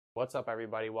What's up,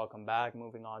 everybody? Welcome back.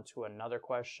 Moving on to another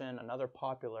question, another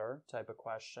popular type of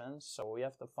question. So we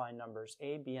have to find numbers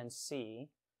a, b, and c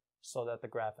so that the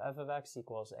graph f of x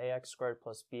equals ax squared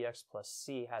plus bx plus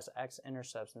c has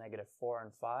x-intercepts -4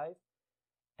 and 5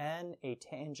 and a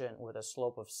tangent with a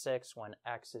slope of 6 when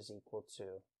x is equal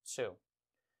to 2.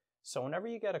 So whenever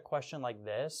you get a question like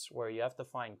this where you have to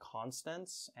find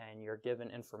constants and you're given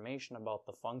information about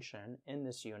the function in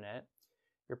this unit,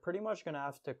 you're pretty much going to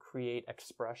have to create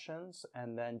expressions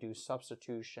and then do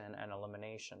substitution and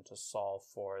elimination to solve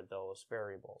for those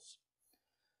variables.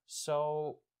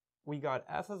 So we got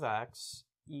f of x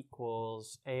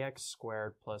equals ax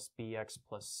squared plus bx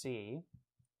plus c.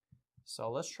 So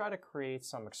let's try to create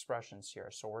some expressions here.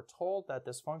 So we're told that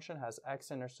this function has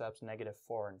x-intercepts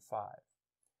 -4 and 5.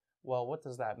 Well, what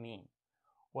does that mean?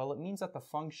 Well, it means that the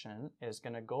function is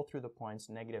going to go through the points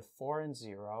 -4 and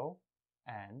 0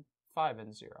 and 5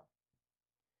 and 0.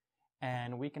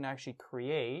 And we can actually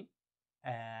create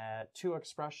two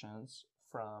expressions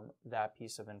from that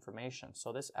piece of information.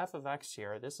 So this f of x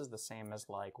here, this is the same as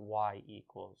like y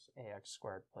equals ax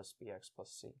squared plus bx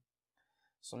plus c.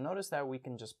 So notice that we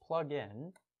can just plug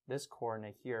in this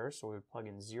coordinate here. So we would plug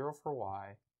in 0 for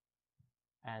y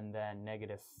and then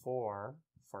 -4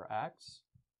 for x.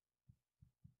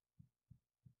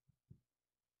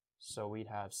 So we'd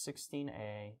have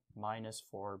 16a minus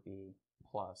 4b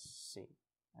plus c,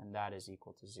 and that is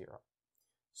equal to 0.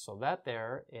 So that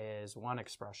there is one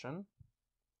expression.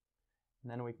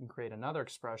 And then we can create another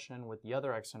expression with the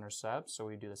other x-intercept. So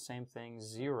we do the same thing,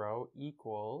 0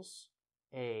 equals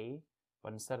a,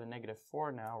 but instead of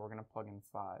 -4 now, we're going to plug in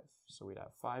 5. So we'd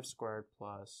have 5 squared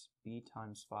plus b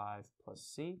times 5 plus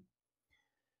c.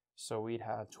 So we'd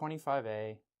have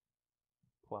 25a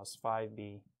plus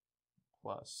 5b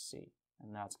plus c,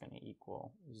 and that's going to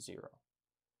equal 0.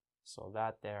 So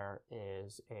that there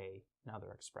is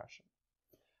another expression.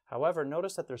 However,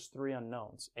 notice that there's three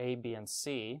unknowns, a, b, and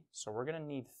c, so we're going to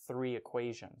need 3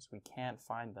 equations. We can't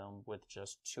find them with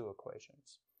just 2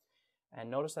 equations. And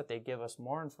notice that they give us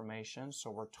more information, so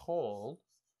we're told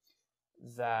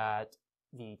that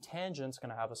the tangent's going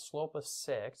to have a slope of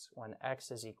 6 when x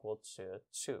is equal to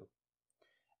 2.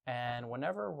 And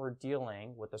whenever we're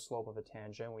dealing with the slope of a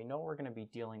tangent, we know we're going to be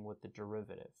dealing with the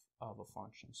derivative of a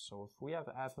function. So if we have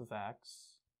f of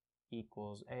x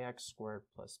equals ax squared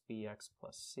plus bx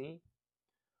plus c,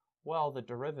 well, the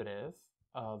derivative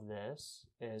of this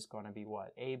is going to be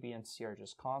what? A, b, and c are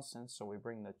just constants, so we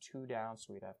bring the 2 down,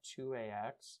 so we'd have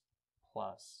 2ax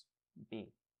plus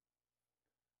b.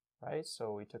 Right,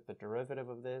 so we took the derivative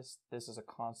of this. This is a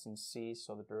constant c,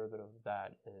 so the derivative of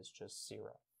that is just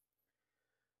 0.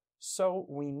 So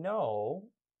we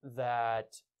know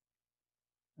that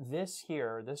this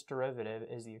here, this derivative,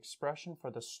 is the expression for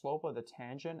the slope of the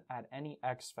tangent at any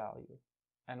x value.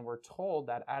 And we're told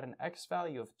that at an x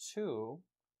value of 2,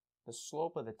 the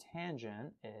slope of the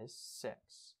tangent is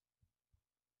 6.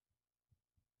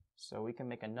 So we can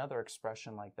make another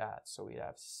expression like that. So we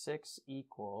have 6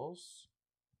 equals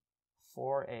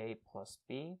 4a plus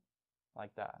b,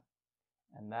 like that.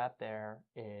 And that there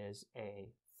is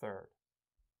a third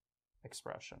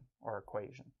expression or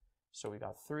equation. So we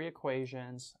got 3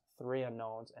 equations, 3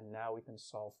 unknowns, and now we can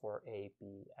solve for a,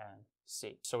 b, and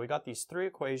c. So we got these 3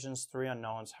 equations, 3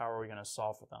 unknowns. How are we going to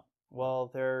solve for them? Well,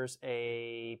 there's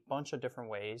a bunch of different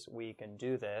ways we can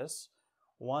do this.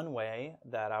 One way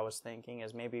that I was thinking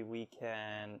is maybe we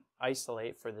can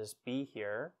isolate for this b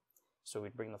here. So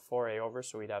we'd bring the 4a over,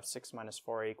 so we'd have 6 minus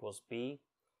 4a equals b.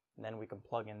 And then we can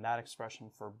plug in that expression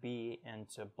for b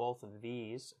into both of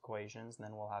these equations, and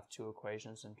then we'll have 2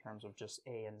 equations in terms of just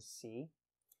a and c.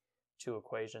 2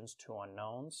 equations, 2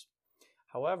 unknowns.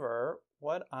 However,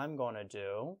 what I'm going to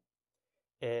do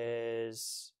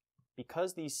is,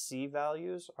 because these c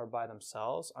values are by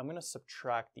themselves, I'm going to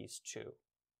subtract these 2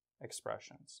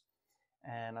 expressions.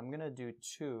 And I'm going to do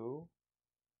 2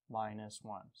 minus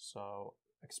 1. So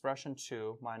expression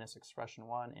 2 minus expression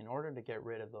 1 in order to get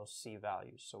rid of those c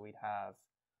values. So we'd have,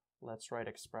 let's write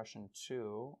expression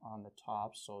 2 on the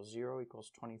top. So 0 equals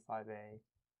 25a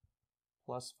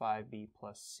plus 5b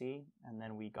plus c. And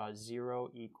then we got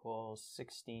 0 equals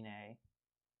 16a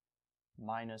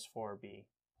minus 4b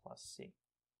plus c.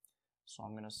 So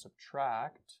I'm going to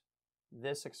subtract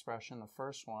this expression, the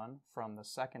first one, from the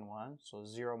second one. So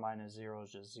 0 minus 0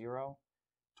 is just 0.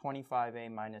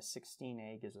 25a minus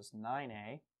 16a gives us 9a.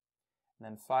 And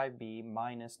then 5b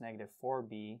minus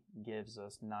 -4b gives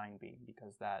us 9b,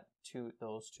 because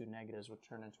those two negatives would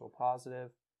turn into a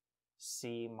positive.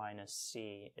 C minus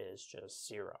c is just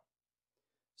 0.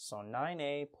 So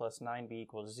 9a plus 9b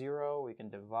equals 0. We can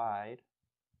divide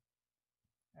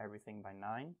everything by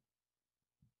 9.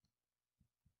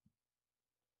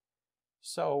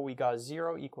 So we got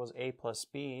 0 equals a plus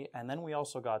b, and then we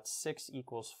also got 6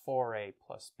 equals 4a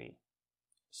plus b.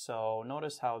 So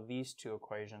notice how these two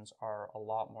equations are a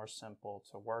lot more simple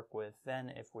to work with than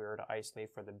if we were to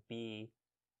isolate for the b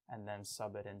and then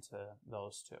sub it into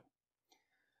those two.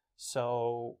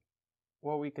 So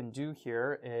what we can do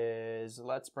here is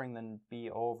let's bring the b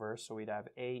over, so we'd have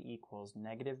a equals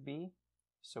negative b.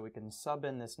 So we can sub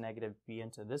in this negative b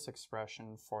into this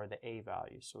expression for the a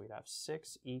value. So we'd have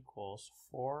 6 equals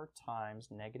 4 times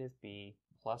negative b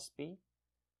plus b.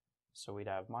 So we'd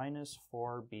have minus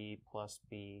 4b plus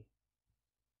b.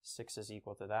 6 is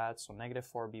equal to that. So negative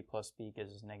 4b plus b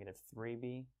gives us negative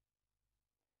 3b.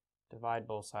 Divide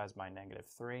both sides by negative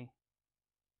 3.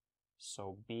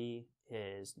 So b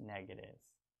is negative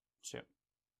 2.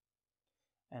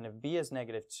 And if b is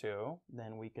negative 2,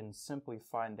 then we can simply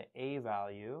find the a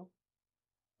value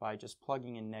by just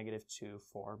plugging in negative 2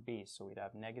 for b. So we'd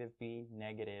have negative b,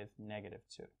 negative, negative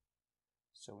 2.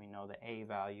 So we know the a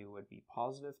value would be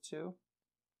positive 2.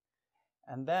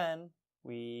 And then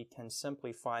we can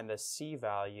simply find the c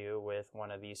value with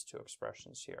one of these two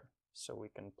expressions here. So we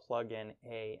can plug in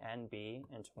a and b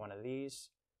into one of these,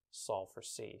 solve for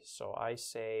c. So I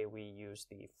say we use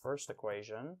the first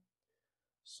equation.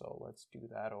 So let's do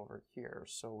that over here.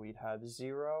 So we'd have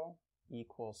 0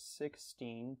 equals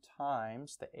 16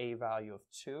 times the a value of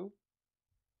 2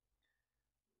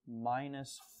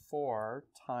 minus 4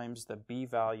 times the b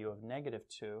value of negative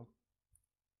 2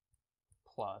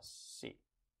 plus c.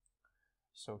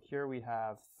 So here we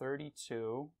have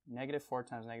 32. Negative 4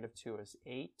 times negative 2 is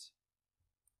 8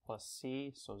 plus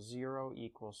c. So 0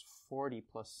 equals 40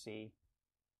 plus c.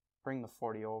 Bring the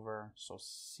 40 over, so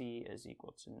c is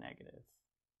equal to negative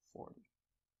 40.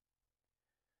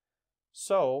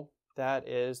 So that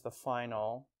is the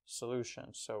final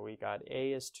solution. So we got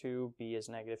a is 2, b is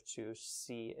negative 2,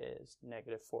 c is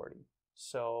negative 40.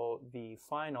 So the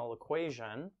final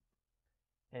equation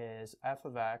is f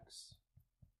of x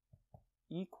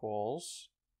equals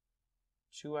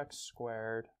 2x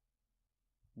squared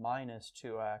minus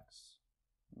 2x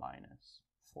minus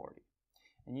 40.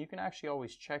 And you can actually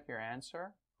always check your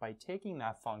answer by taking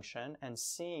that function and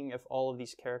seeing if all of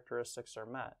these characteristics are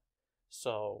met.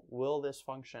 So will this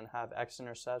function have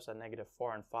x-intercepts at negative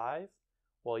 4 and 5?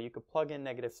 Well, you could plug in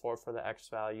negative 4 for the x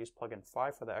values, plug in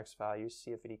 5 for the x values,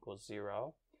 see if it equals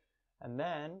 0. And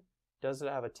then, does it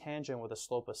have a tangent with a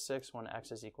slope of 6 when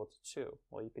x is equal to 2?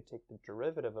 Well, you could take the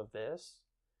derivative of this,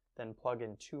 then plug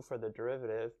in 2 for the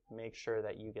derivative, make sure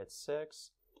that you get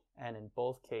 6, and in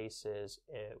both cases,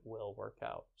 it will work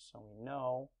out. So we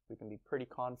know, we can be pretty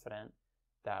confident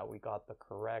that we got the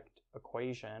correct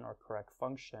equation or correct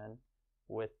function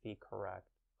with the correct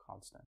constant.